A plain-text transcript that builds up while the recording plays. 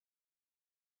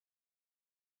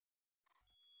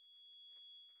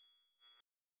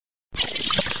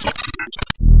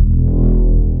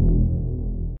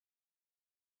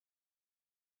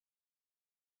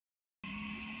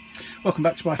Welcome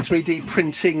back to my 3D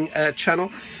printing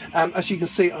channel. As you can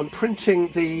see, I'm printing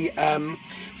the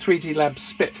 3D Lab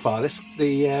Spitfire.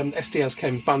 The SDLs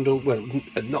came bundled, well,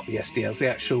 not the SDLs, the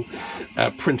actual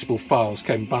printable files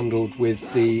came bundled with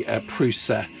the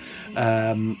Prusa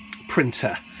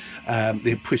printer,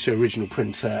 the Prusa original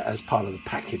printer as part of the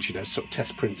package, you know, sort of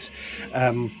test prints.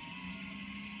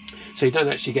 So you don't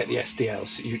actually get the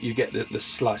SDLs, you get the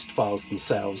sliced files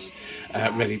themselves,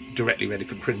 directly ready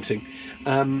for printing.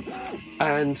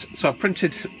 And so I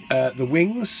printed the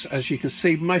wings. As you can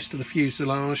see, most of the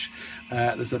fuselage,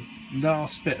 there's a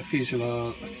last bit of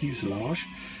fuselage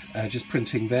just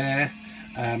printing there.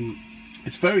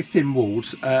 It's very thin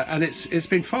walled, and it's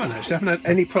been fine actually. I haven't had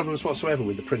any problems whatsoever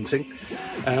with the printing.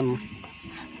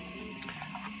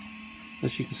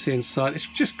 As you can see inside, it's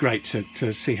just great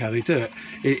to see how they do it.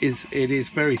 It is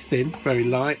very thin, very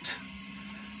light.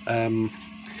 I'm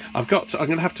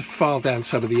going to have to file down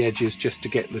some of the edges just to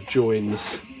get the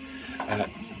joins.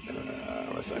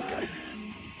 Where's that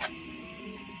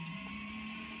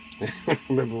go?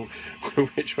 Remember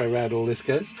which way around all this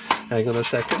goes. Hang on a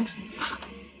second.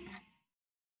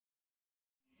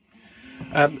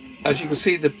 As you can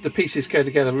see, the pieces go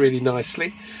together really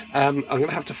nicely. I'm going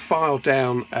to have to file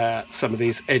down some of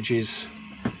these edges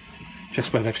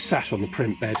just where they've sat on the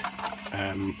print bed.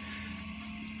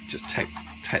 Just take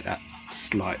that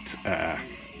slight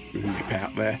lip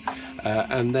out there,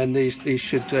 and then these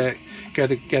should go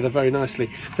together very nicely.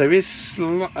 There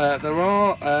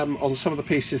are on some of the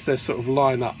pieces there's sort of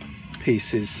line up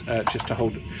pieces just to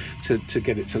hold to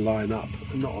get it to line up.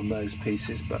 Not on those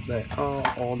pieces, but they are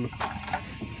on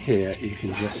here. You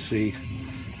can just see,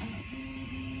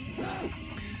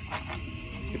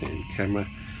 get it in camera,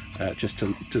 just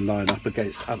to line up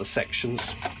against other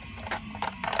sections,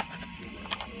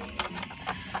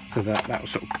 so that will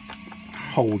sort of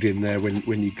hold in there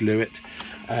when you glue it.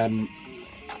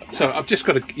 So I've just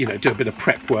got to, you know, do a bit of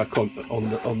prep work on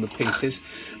the pieces,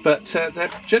 but they're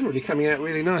generally coming out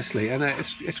really nicely, and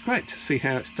it's great to see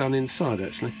how it's done inside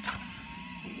actually.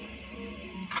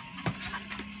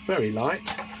 Very light,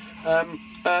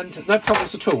 and no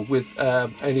problems at all with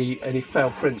any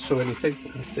failed prints or anything.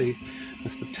 That's the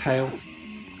tail.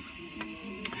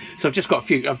 So I've just got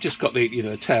the, you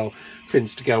know, the tail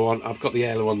fins to go on. I've got the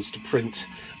ailerons to print,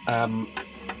 and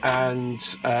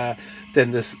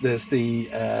then there's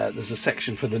a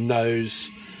section for the nose.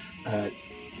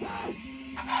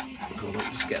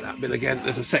 Let's get that bit again.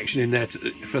 There's a section in there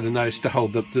for the nose to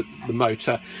hold the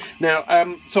motor. Now,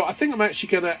 so I think I'm actually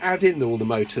going to add in all the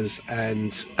motors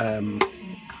and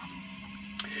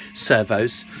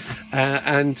servos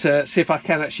and see if I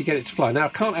can actually get it to fly. Now I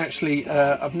can't actually.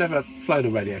 I've never flown a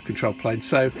radio controlled plane,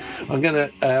 so I'm going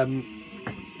to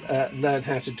learn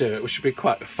how to do it, which would be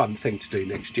quite a fun thing to do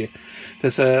next year.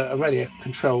 There's a radio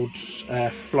controlled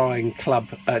flying club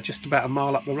just about a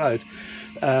mile up the road.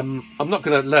 I'm not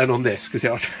going to learn on this because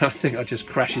I think I'd just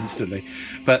crash instantly,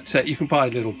 but you can buy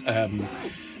little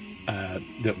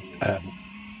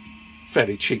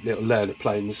fairly cheap little learner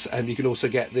planes, and you can also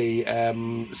get the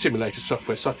simulator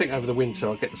software. So I think over the winter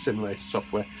I'll get the simulator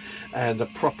software and a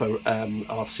proper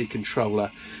RC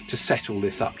controller to set all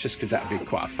this up, just because that would be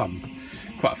quite a fun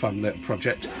little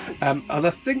project. And I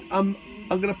think I'm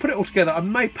going to put it all together. I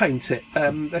may paint it.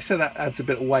 They say that adds a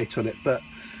bit of weight on it, but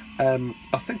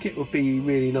I think it would be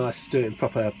really nice to do it in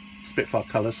proper Spitfire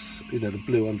colours, you know, the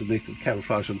blue underneath with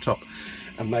camouflage on top,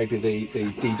 and maybe the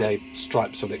D-Day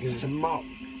stripes on it, because it's a Mark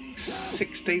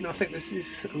 16, I think this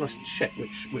is. I must check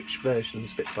which version of the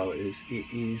Spitfire it is. It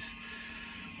is,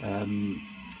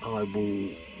 I will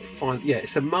find, yeah,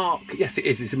 it's a Mark, yes it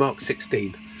is, it's a Mark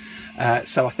 16.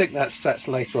 So I think that's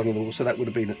later on in the war, so that would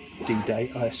have been at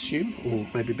D-Day, I assume, or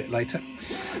maybe a bit later.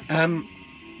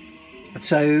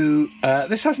 So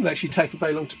this hasn't actually taken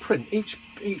very long to print. Each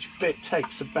bit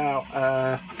takes about,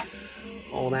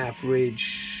 on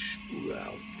average,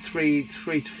 well, 3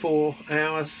 to 4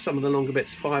 hours. Some of the longer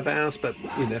bits 5 hours, but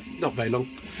you know, not very long,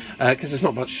 because there's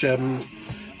not much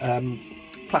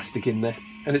plastic in there,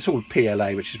 and it's all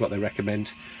PLA, which is what they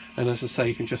recommend. And as I say,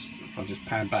 you can just, if I just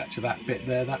pan back to that bit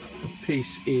there, that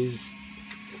piece is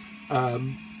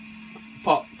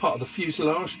part of the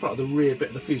fuselage, part of the rear bit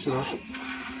of the fuselage,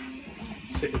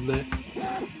 sitting there,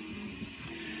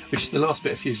 which is the last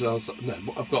bit of fuselage. No,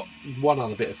 I've got one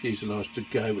other bit of fuselage to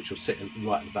go, which will sit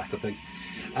right at the back, I think.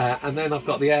 And then I've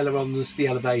got the ailerons, the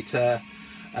elevator,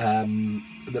 and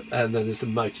then there's a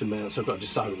motor mount. So I've got to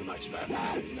decide on the motor mount,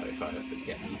 you know, if I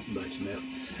get the motor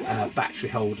mount, battery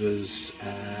holders,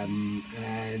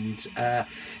 and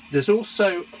there's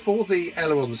also, for the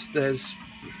ailerons, there's,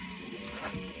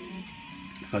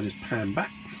 if I just pan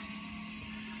back,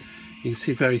 You can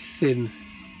see very thin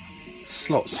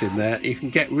slots in there. You can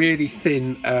get really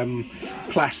thin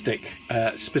plastic,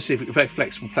 very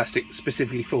flexible plastic,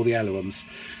 specifically for the ailerons,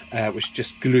 which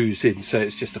just glues in, so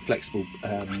it's just a flexible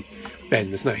bend.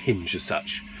 There's no hinge as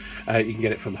such. You can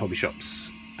get it from the hobby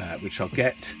shops, which I'll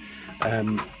get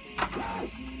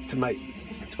to make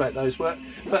those work.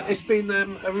 But it's been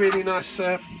a really nice,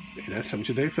 something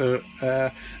to do for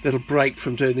a little break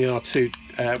from doing the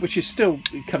R2, which is still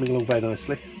coming along very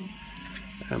nicely.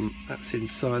 That's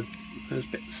inside those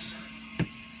bits.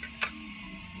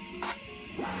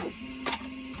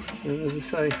 And as I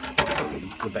say,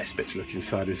 the best bit to look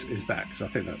inside is that, because I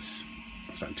think that's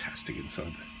fantastic inside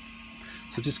there.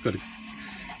 So just got to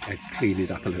clean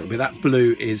it up a little bit. That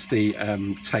blue is the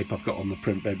tape I've got on the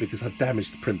print bed, because I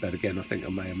damaged the print bed again. I think I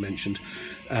may have mentioned.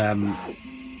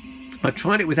 I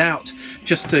tried it without,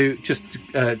 just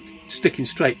sticking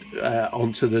straight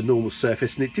onto the normal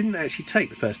surface, and it didn't actually take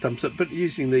the first time. But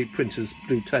using the printer's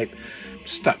blue tape,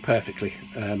 stuck perfectly.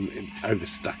 It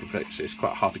overstuck. In fact, it's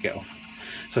quite hard to get off.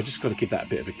 So I've just got to give that a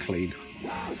bit of a clean.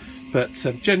 But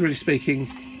generally speaking,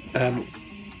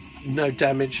 no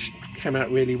damage. Came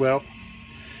out really well.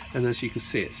 And as you can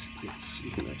see,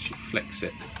 you can actually flex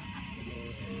it.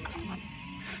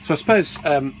 So I suppose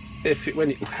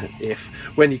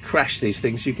when you crash these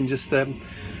things, you can just sort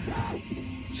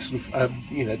of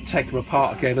take them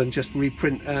apart again and just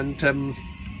reprint and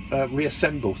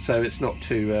reassemble. So it's not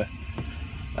too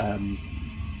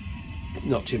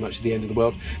much at the end of the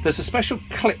world. There's a special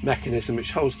clip mechanism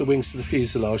which holds the wings to the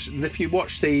fuselage, and if you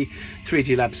watch the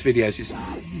 3D Labs videos,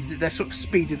 they're sort of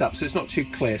speeded up, so it's not too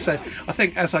clear. So I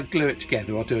think as I glue it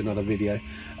together, I'll do another video,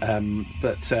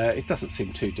 but it doesn't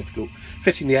seem too difficult.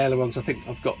 Fitting the ailerons, I think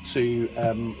I've got to,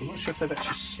 I'm not sure if they've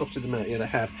actually slotted them out. Yeah, they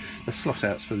have. The slot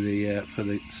outs for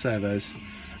the servos.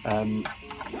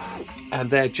 And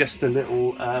they're just the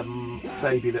little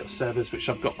baby little servos, which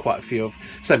I've got quite a few of.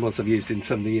 Same ones I've used in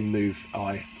some of the in-move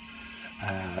eye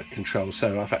controls.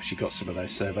 So I've actually got some of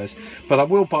those servos. But I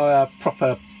will buy a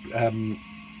proper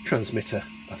transmitter,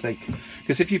 I think,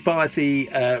 because if you buy the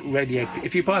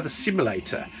if you buy the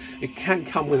simulator, it can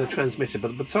come with a transmitter.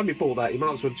 But by the time you bought that, you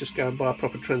might as well just go and buy a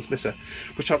proper transmitter,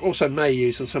 which I also may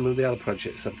use on some of the other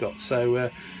projects I've got.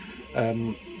 So.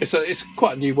 It's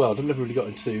quite a new world. I've never really got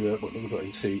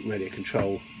into radio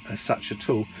control as such at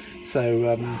all.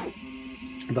 So,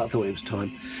 but I thought it was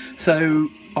time. So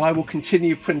I will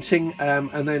continue printing,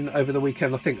 and then over the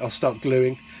weekend I think I'll start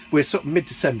gluing. We're sort of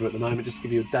mid-December at the moment, just to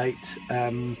give you a date,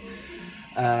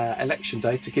 election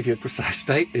day, to give you a precise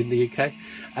date in the UK.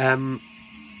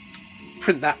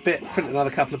 Print that bit, print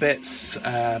another couple of bits,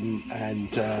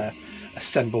 and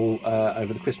assemble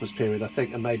over the Christmas period, I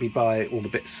think, and maybe buy all the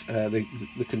bits, the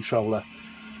controller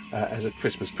as a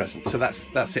Christmas present. So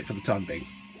that's it for the time being.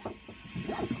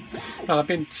 Well, I've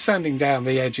been sanding down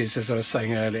the edges, as I was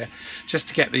saying earlier, just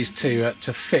to get these two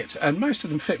to fit, and most of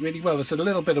them fit really well. There's a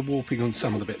little bit of warping on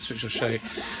some of the bits, which I'll show you,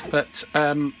 but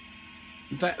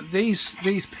these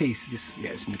pieces,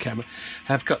 yeah, it's in the camera,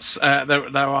 have got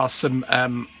there are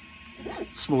some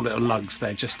small little lugs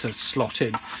there just to slot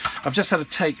in. I've just had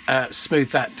to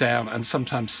smooth that down, and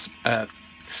sometimes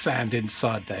sand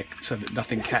inside there so that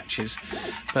nothing catches.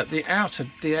 But the outer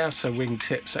wing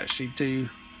tips actually do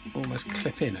almost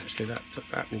clip in. Actually,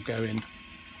 that will go in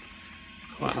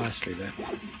quite nicely there.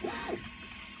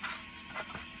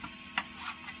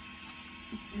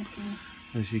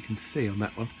 As you can see on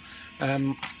that one.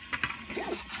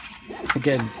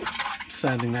 Again,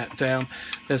 sanding that down.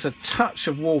 There's a touch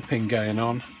of warping going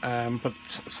on, but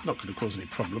it's not going to cause any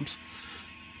problems.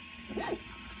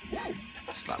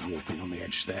 Slight warping on the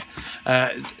edge there.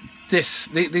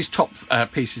 These top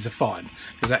pieces are fine,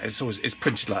 because it's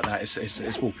printed like that.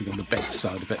 It's warping on the bed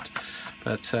side of it.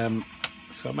 But so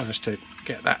I managed to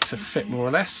get that to fit more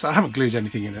or less. I haven't glued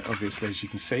anything in it, obviously, as you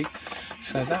can see.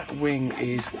 So that wing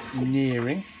is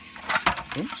nearing.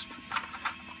 Oops.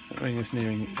 That wing is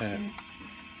nearing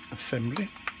assembly.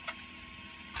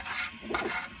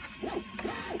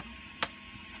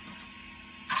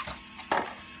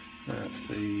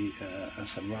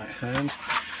 That's a right hand.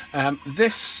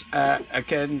 This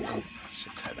again, I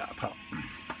should take that apart.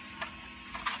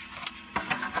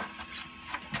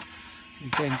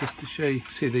 Again, just to show you,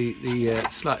 see the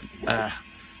slight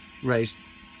raised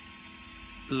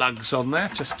lugs on there,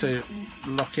 just to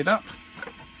lock it up.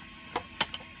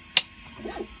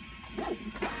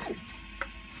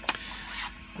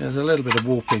 There's a little bit of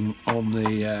warping on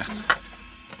the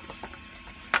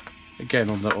again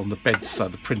on the bed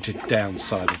side, the printed down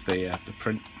side of the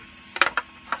print.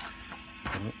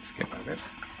 Let's get that in.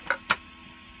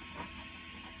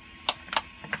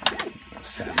 Let's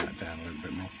sand that down a little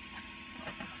bit more.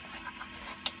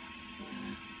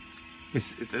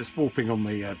 There's warping on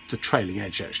the trailing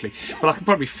edge actually, but I can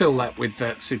probably fill that with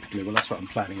super glue. Well, that's what I'm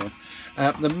planning on.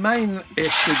 The main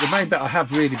issue, the main bit I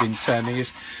have really been sanding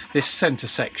is this centre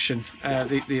section.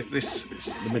 This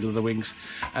is the middle of the wings,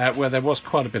 where there was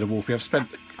quite a bit of warping. I've spent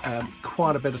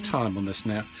quite a bit of time on this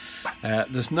now.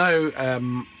 There's no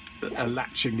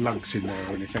latching lugs in there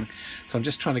or anything, so I'm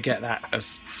just trying to get that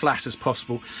as flat as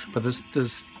possible. But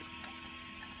there's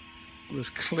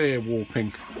clear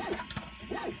warping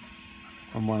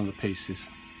on one of the pieces,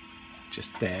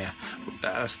 just there.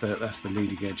 That's the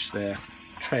leading edge there.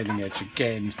 Trailing edge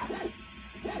again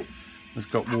has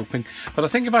got warping, but I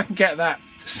think if I can get that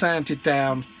sanded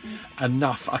down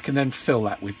enough, I can then fill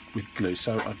that with glue.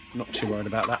 So I'm not too worried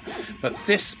about that. But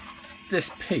this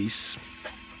piece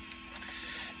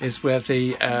is where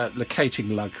the locating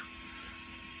lug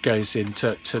goes in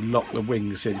to lock the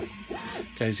wings in.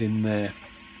 Goes in there.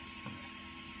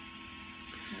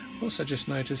 Also, just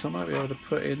noticed I might be able to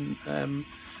put in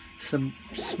some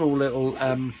small little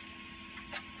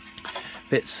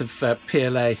bits of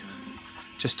PLA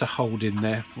just to hold in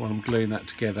there while I'm gluing that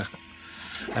together.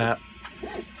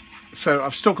 So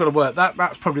I've still got to work.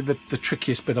 That's probably the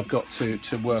trickiest bit I've got to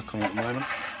work on at the moment.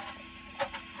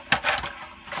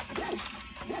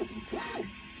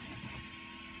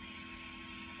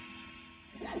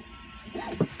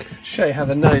 Show you how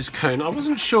the nose cone. I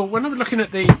wasn't sure when I was looking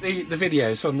at the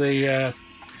videos on the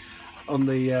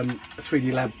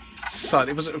 3D Lab site.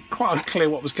 It was quite unclear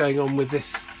what was going on with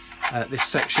this this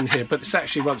section here, but it's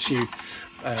actually once you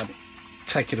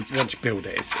once you build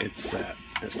it,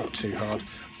 it's not too hard.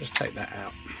 Just take that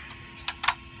out.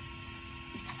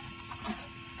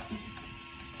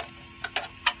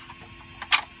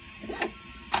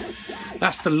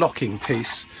 That's the locking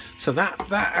piece. So that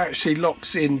actually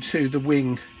locks into the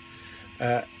wing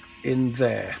in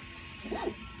there,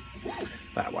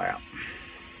 that way up.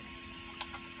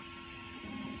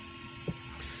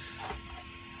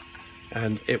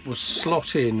 And it will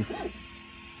slot in.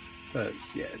 So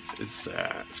it's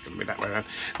going to be that way around.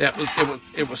 Yeah,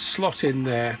 it will slot in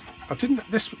there. I didn't.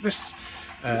 This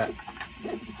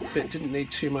bit didn't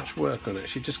need too much work on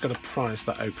it. You just got to prise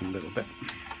that open a little bit.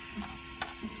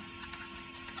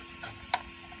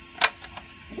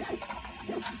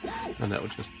 And that will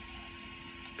just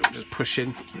push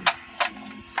in,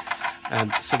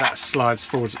 and so that slides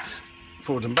forward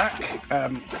and back.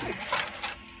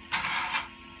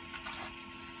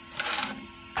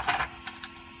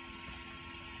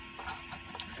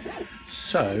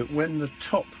 So when the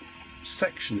top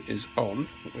section is on,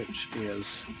 which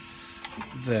is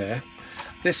there,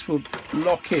 this will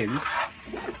lock in.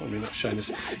 Probably not showing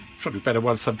this. Probably better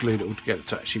once I've glued it all together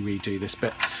to actually redo this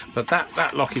bit. But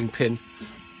that locking pin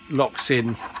locks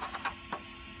in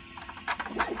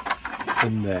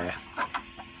there.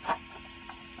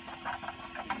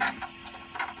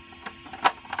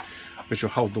 Which will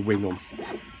hold the wing on.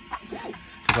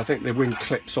 Because I think the wing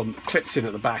clips in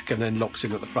at the back and then locks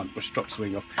in at the front, which drops the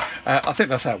wing off. I think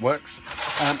that's how it works.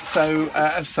 So as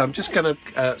I say, I'm just going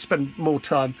to spend more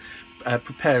time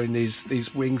preparing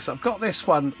these wings. I've got this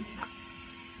one.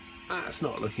 That's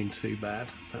not looking too bad.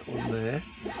 That one there.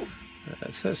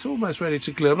 So it's almost ready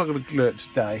to glue. I'm not going to glue it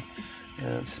today.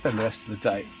 To spend the rest of the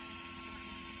day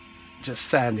just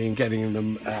sanding and getting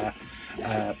them,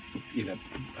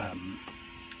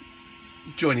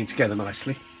 joining together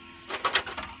nicely.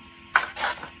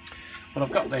 Well,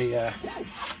 I've got the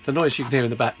noise you can hear in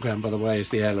the background, by the way, is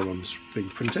the ailerons being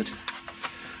printed.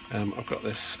 I've got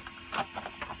this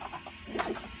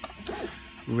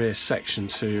rear section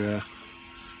to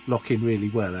lock in really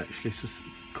well, actually. So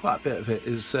quite a bit of it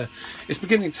is it's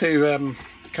beginning to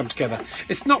come together.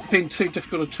 It's not been too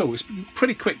difficult at all. It's been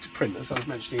pretty quick to print, as I was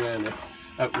mentioning earlier,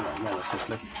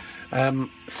 relatively. And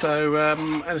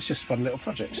it's just a fun little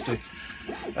project to do.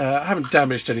 I haven't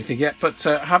damaged anything yet, but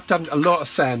I have done a lot of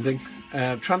sanding,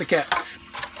 trying to get,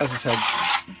 as I said,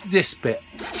 this bit,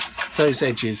 those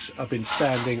edges. I've been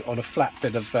sanding on a flat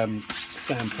bit of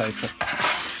sandpaper,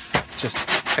 just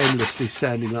endlessly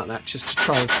sanding like that, just to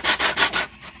try and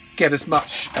get as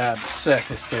much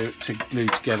surface to glue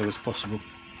together as possible.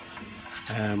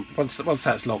 Once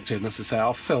that's locked in, as I say,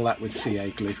 I'll fill that with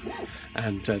CA glue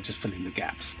and just fill in the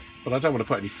gaps. But I don't want to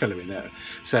put any filler in there,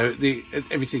 so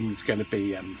everything's going to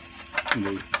be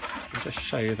glue. I'll just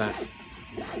show you that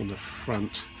on the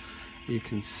front. You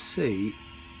can see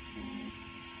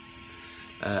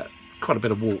quite a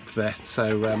bit of warp there,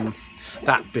 so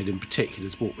that bit in particular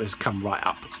has come right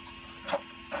up.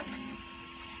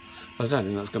 I don't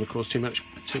think that's going to cause too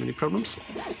many problems.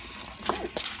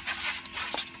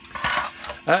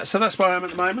 So that's where I am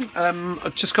at the moment.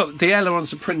 I've just got the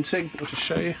ailerons are printing. I'll just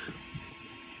show you.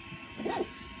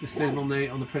 this thing on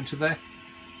the printer there.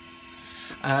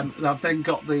 I've then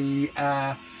got the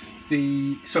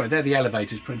sorry, they're the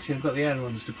elevators printing. I've got the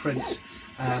ailerons to print,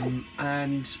 and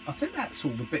I think that's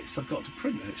all the bits I've got to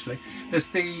print actually. There's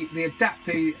the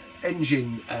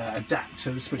engine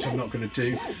adapters, which I'm not going to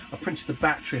do. I printed the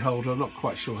battery holder. I'm not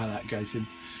quite sure how that goes in,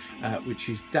 which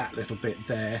is that little bit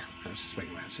there. I'll just swing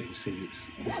around so you can see this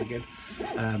again.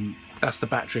 That's the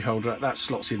battery holder. That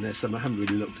slots in there somewhere. I haven't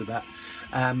really looked at that.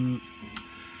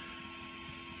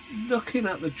 Looking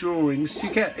at the drawings,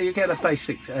 you get a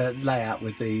basic layout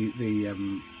with the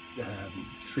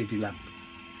 3D lamp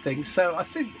thing. So I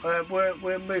think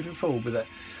we're moving forward with it.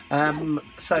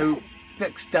 So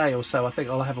next day or so, I think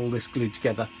I'll have all this glued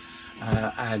together,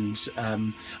 and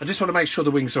I just want to make sure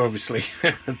the wings are obviously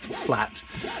flat,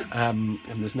 and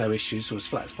there's no issues, or as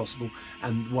flat as possible,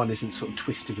 and one isn't sort of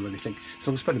twisted or anything.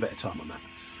 So I'm going to spend a bit of time on that,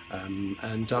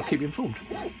 and I'll keep you informed.